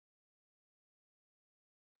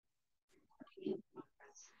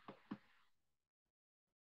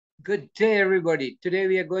Good day, everybody. Today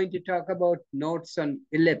we are going to talk about notes on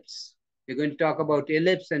ellipse. We're going to talk about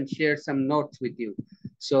ellipse and share some notes with you.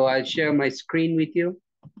 So I'll share my screen with you.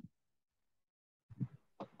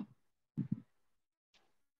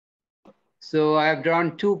 So I've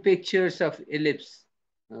drawn two pictures of ellipse.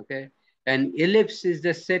 Okay. And ellipse is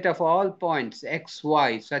the set of all points x,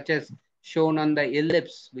 y, such as shown on the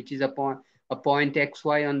ellipse, which is a point x,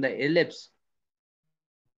 y on the ellipse.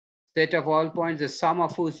 Set of all points, the sum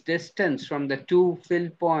of whose distance from the two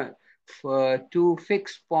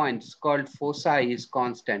fixed points called foci is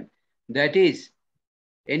constant. That is,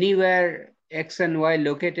 anywhere x and y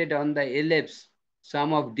located on the ellipse,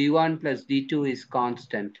 sum of d1 plus d2 is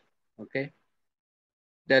constant. Okay.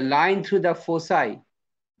 The line through the foci,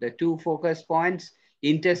 the two focus points,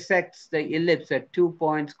 intersects the ellipse at 2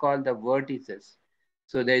 points called the vertices.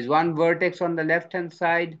 So there is one vertex on the left-hand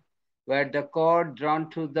side where the chord drawn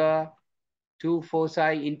through the two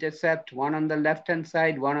foci intercept, one on the left-hand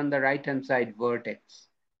side, one on the right-hand side vertex.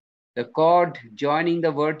 The chord joining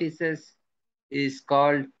the vertices is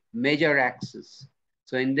called major axis.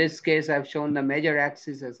 So in this case, I've shown the major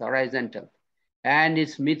axis as horizontal. And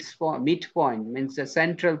its midpoint means the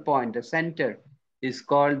central point, the center, is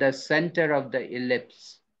called the center of the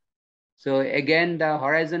ellipse. So again, the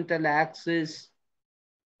horizontal axis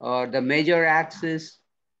or the major axis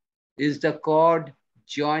is the chord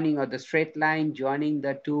joining or the straight line joining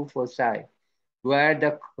the two foci, where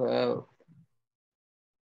the uh,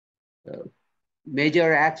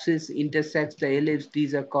 major axis intersects the ellipse.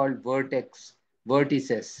 These are called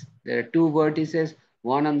vertices. There are two vertices,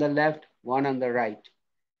 one on the left, one on the right.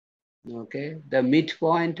 Okay, the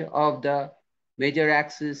midpoint of the major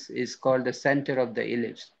axis is called the center of the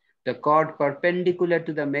ellipse. The chord perpendicular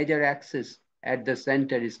to the major axis at the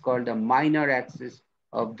center is called the minor axis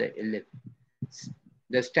of the ellipse.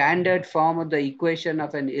 The standard form of the equation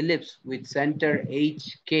of an ellipse with center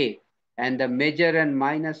HK and the major and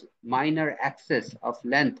minor axis of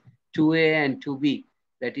length 2a and 2b,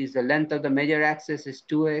 that is the length of the major axis is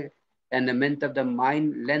 2a and the length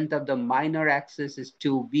of the minor axis is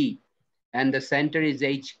 2b, and the center is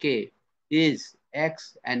HK, is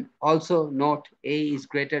x, and also note a is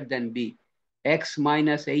greater than b. X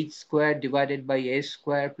minus h squared divided by a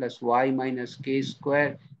squared plus y minus k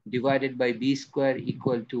squared divided by b squared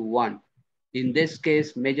equal to 1. In this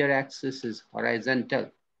case, major axis is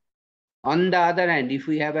horizontal. On the other hand, if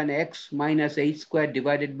we have an x minus h squared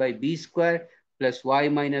divided by b squared plus y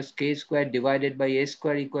minus k squared divided by a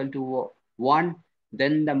squared equal to 1,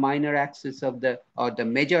 then the minor axis of the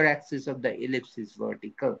major axis of the ellipse is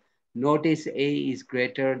vertical. Notice a is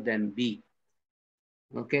greater than b.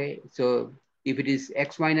 Okay, so if it is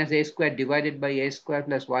x minus a squared divided by a squared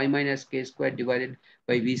plus y minus k squared divided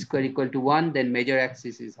by b squared equal to 1, then major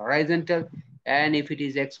axis is horizontal. And if it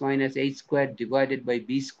is x minus h squared divided by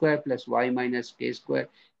b squared plus y minus k squared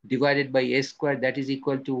divided by a squared, that is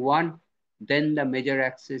equal to 1, then the major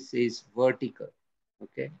axis is vertical.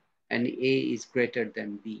 Okay, and a is greater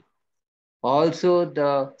than b. Also,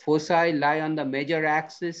 the foci lie on the major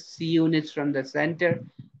axis, c units from the center.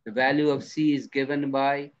 The value of c is given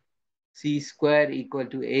by c square equal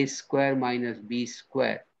to a square minus b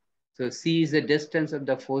square. So c is the distance of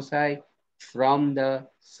the foci from the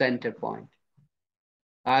center point.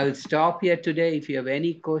 I will stop here today. If you have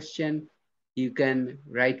any question, you can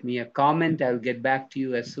write me a comment. I'll get back to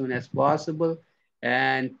you as soon as possible.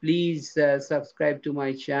 And please subscribe to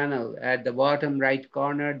my channel. At the bottom right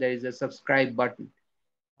corner, there is a subscribe button.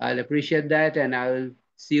 I'll appreciate that, and I'll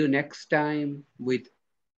see you next time with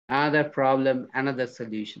another problem, another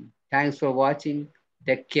solution. Thanks for watching.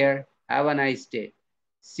 Take care. Have a nice day.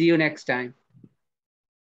 See you next time.